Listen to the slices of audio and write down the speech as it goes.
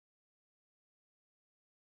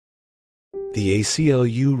The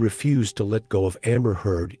ACLU refused to let go of Amber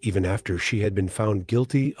Heard even after she had been found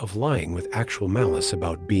guilty of lying with actual malice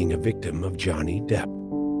about being a victim of Johnny Depp.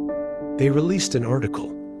 They released an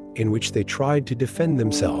article in which they tried to defend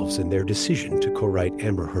themselves in their decision to co-write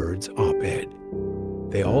Amber Heard's op-ed.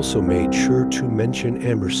 They also made sure to mention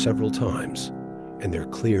Amber several times and their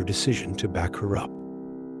clear decision to back her up.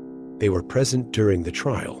 They were present during the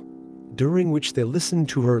trial, during which they listened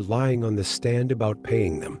to her lying on the stand about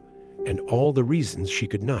paying them and all the reasons she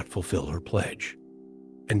could not fulfill her pledge.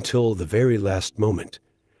 Until the very last moment,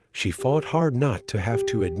 she fought hard not to have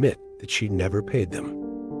to admit that she never paid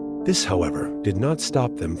them. This, however, did not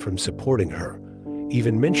stop them from supporting her,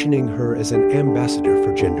 even mentioning her as an ambassador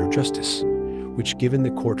for gender justice, which, given the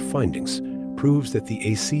court findings, proves that the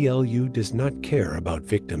ACLU does not care about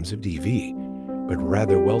victims of DV, but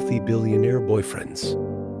rather wealthy billionaire boyfriends.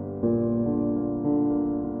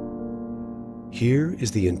 Here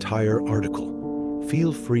is the entire article.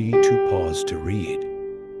 Feel free to pause to read.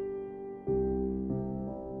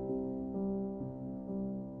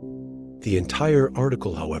 The entire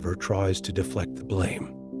article, however, tries to deflect the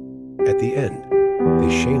blame. At the end,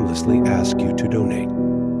 they shamelessly ask you to donate.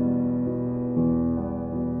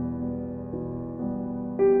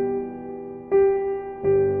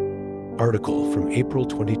 Article from April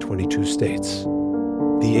 2022 states,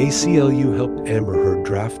 the ACLU helped Amber Heard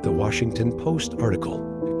draft the Washington Post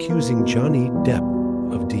article accusing Johnny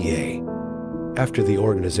Depp of DA. After the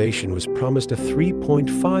organization was promised a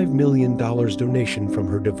 $3.5 million donation from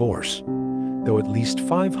her divorce, though at least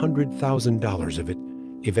 $500,000 of it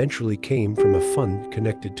eventually came from a fund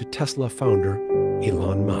connected to Tesla founder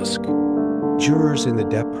Elon Musk. Jurors in the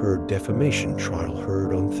Depp-Heard defamation trial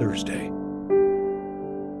heard on Thursday.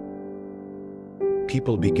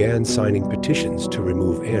 People began signing petitions to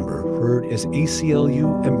remove Amber Heard as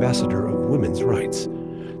ACLU Ambassador of Women's Rights,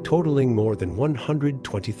 totaling more than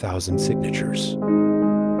 120,000 signatures.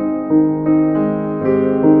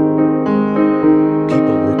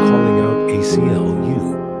 People were calling out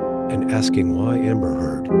ACLU and asking why Amber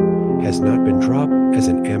Heard has not been dropped as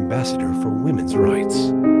an ambassador for women's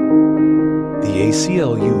rights. The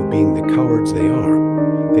ACLU, being the cowards they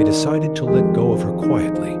are, they decided to let go of her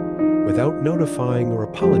quietly, without notifying or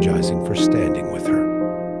apologizing for standing with her.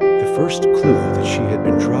 The first clue that she had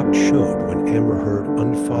been dropped showed when Amber Heard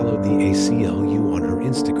unfollowed the ACLU on her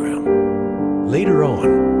Instagram. Later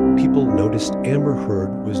on, people noticed Amber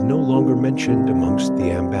Heard was no longer mentioned amongst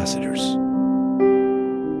the ambassadors.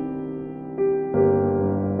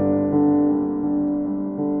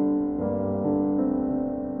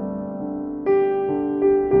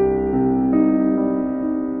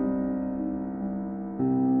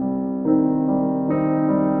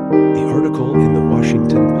 The article in the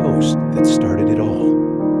Washington Post that started it all.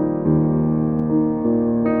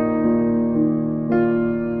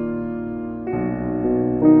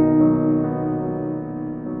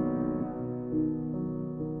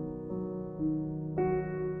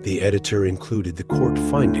 The editor included the court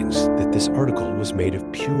findings that this article was made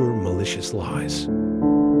of pure malicious lies.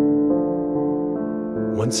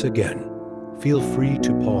 Once again, feel free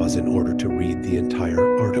to pause in order to read the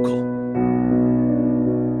entire article.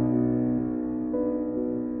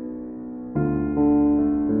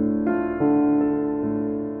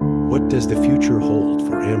 What does the future hold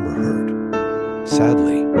for Amber Heard?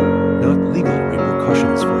 Sadly, not legal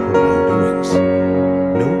repercussions for her wrongdoings.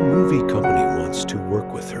 No movie company wants to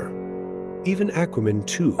work with her. Even Aquaman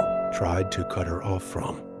 2 tried to cut her off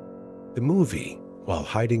from the movie while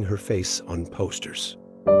hiding her face on posters.